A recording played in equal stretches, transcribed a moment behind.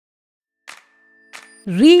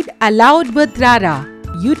Read Aloud with Rara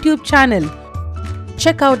YouTube channel.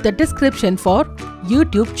 Check out the description for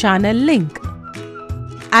YouTube channel link.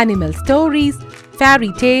 Animal stories,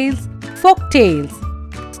 fairy tales, folk tales,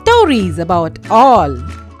 stories about all.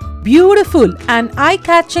 Beautiful and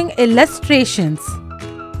eye-catching illustrations.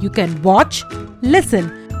 You can watch, listen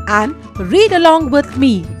and read along with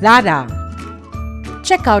me, Rara.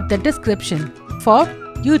 Check out the description for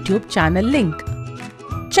YouTube channel link.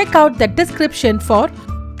 Check out the description for